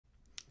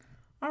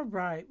All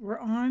right, we're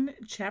on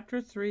Chapter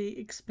 3,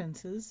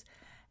 Expenses,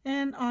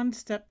 and on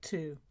Step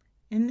 2.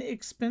 In the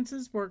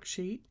Expenses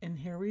worksheet, and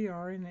here we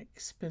are in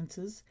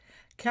Expenses,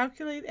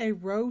 calculate a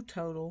row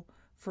total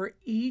for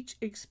each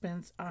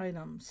expense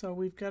item. So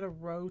we've got a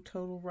row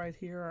total right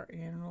here, our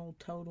annual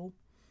total.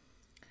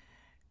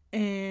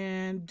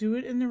 And do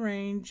it in the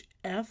range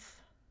F5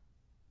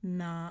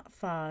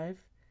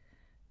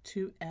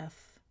 to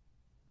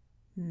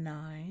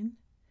F9.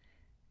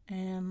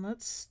 And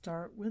let's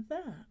start with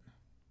that.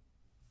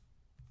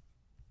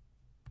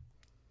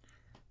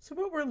 So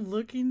what we're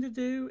looking to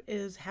do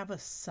is have a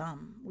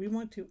sum. We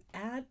want to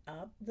add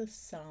up the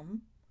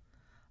sum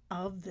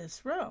of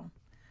this row.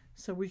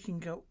 So we can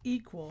go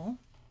equal,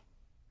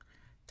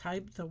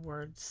 type the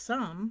word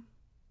sum,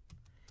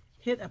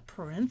 hit a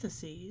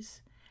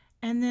parentheses,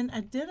 and then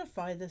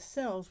identify the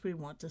cells we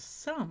want to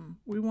sum.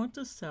 We want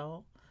to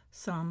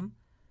sum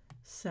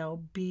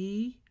cell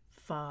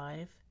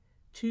B5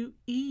 to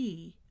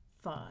E5.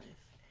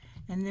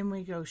 And then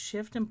we go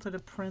shift and put a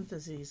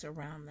parentheses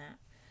around that.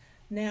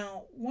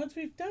 Now, once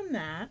we've done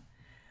that,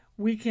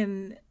 we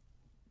can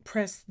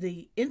press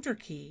the Enter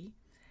key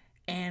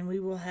and we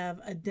will have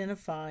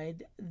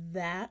identified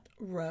that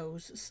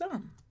row's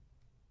sum.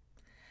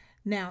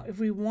 Now, if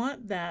we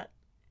want that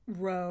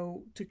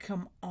row to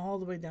come all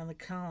the way down the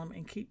column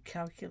and keep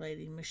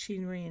calculating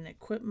machinery and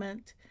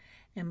equipment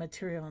and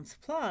material and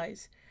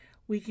supplies,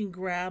 we can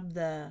grab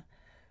the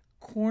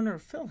corner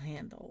fill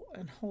handle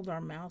and hold our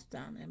mouse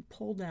down and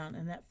pull down,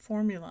 and that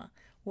formula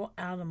will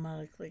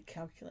automatically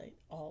calculate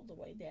all the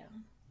way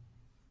down.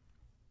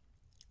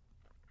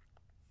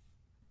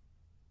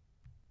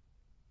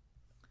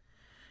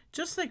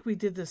 Just like we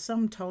did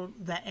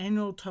the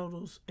annual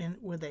totals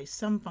with a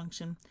sum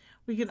function,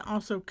 we can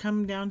also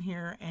come down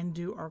here and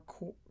do our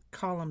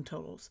column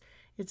totals.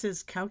 It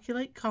says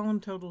calculate column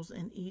totals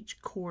in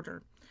each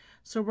quarter.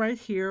 So right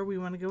here, we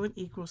want to go with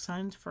equal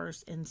signs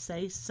first and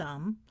say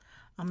sum.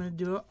 I'm going to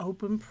do an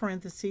open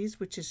parentheses,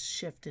 which is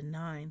shift and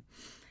 9.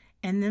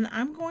 And then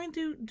I'm going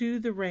to do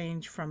the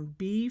range from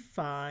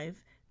B5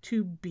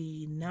 to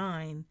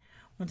B9.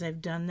 Once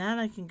I've done that,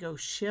 I can go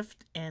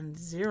shift and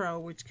 0,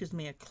 which gives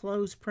me a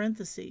close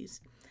parentheses.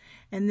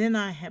 And then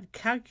I have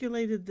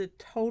calculated the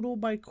total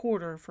by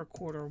quarter for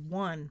quarter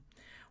 1.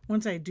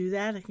 Once I do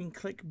that, I can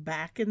click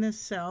back in this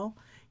cell,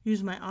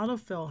 use my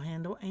autofill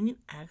handle, and you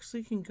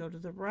actually can go to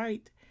the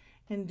right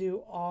and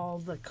do all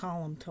the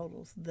column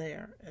totals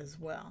there as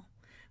well.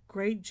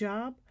 Great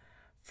job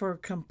for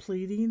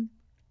completing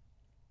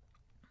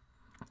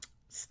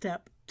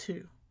Step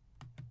 2.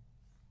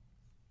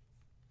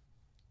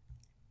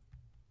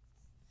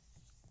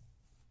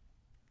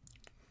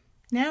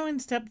 Now in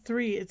Step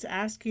 3, it's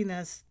asking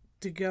us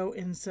to go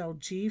in cell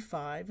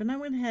G5, and I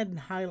went ahead and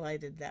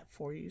highlighted that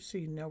for you so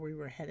you know where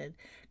we're headed.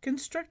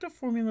 Construct a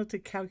formula to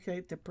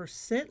calculate the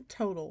percent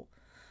total.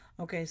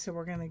 Okay, so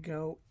we're going to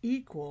go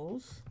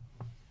equals,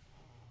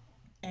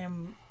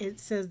 and it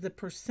says the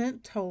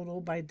percent total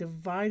by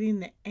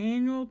dividing the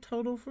annual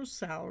total for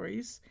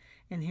salaries.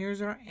 And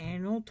here's our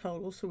annual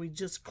total, so we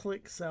just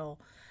click cell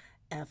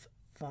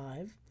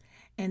F5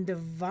 and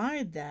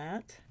divide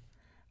that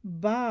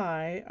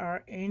by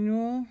our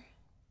annual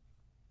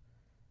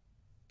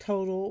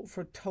total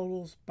for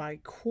totals by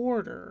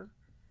quarter.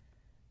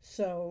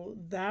 So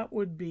that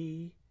would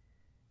be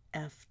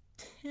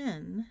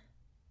F10,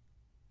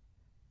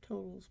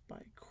 totals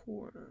by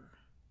quarter,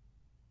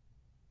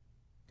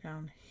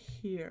 down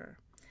here.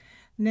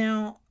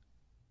 Now,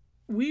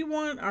 we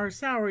want our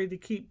salary to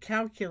keep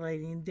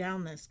calculating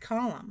down this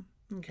column,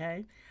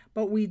 okay?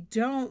 But we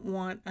don't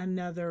want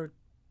another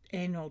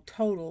annual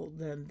total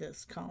than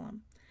this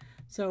column.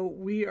 So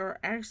we are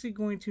actually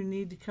going to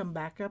need to come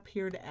back up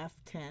here to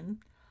F10,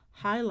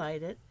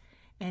 highlight it,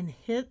 and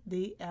hit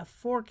the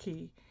F4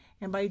 key.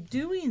 And by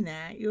doing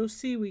that, you'll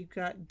see we've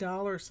got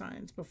dollar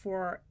signs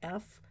before our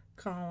F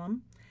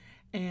column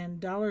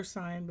and dollar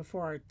sign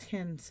before our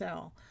 10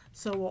 cell.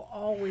 So we'll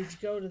always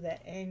go to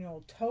that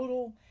annual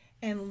total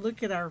and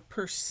look at our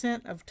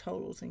percent of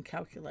totals and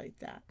calculate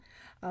that.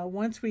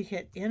 Once we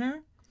hit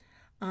enter,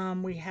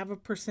 we have a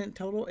percent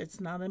total.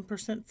 It's not in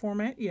percent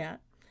format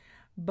yet,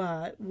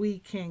 but we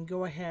can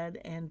go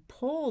ahead and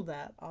pull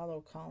that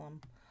auto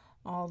column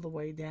all the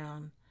way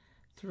down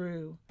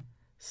through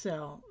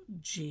cell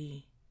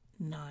G9.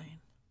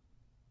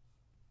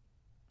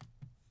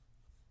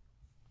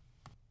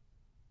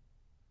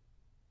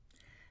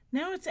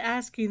 Now it's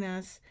asking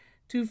us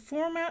to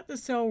format the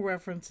cell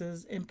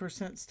references in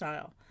percent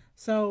style.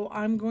 So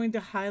I'm going to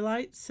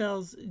highlight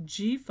cells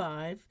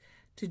G5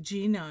 to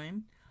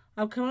G9.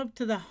 I'll come up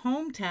to the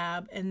Home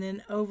tab and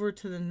then over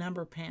to the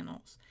number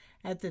panels.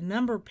 At the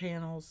number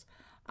panels,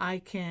 I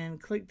can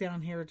click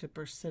down here to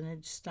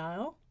percentage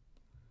style.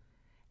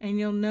 And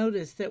you'll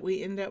notice that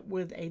we end up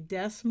with a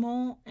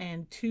decimal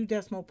and 2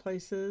 decimal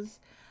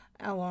places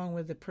along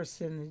with the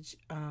percentage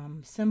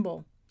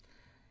symbol.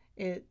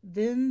 It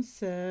then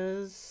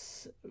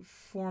says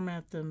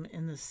format them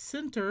in the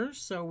center,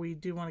 so we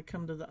do want to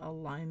come to the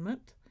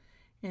alignment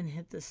and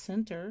hit the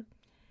center.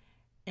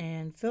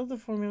 and fill the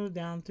formula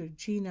down through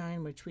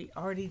G9, which we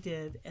already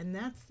did, and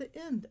that's the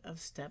end of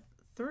step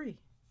 3.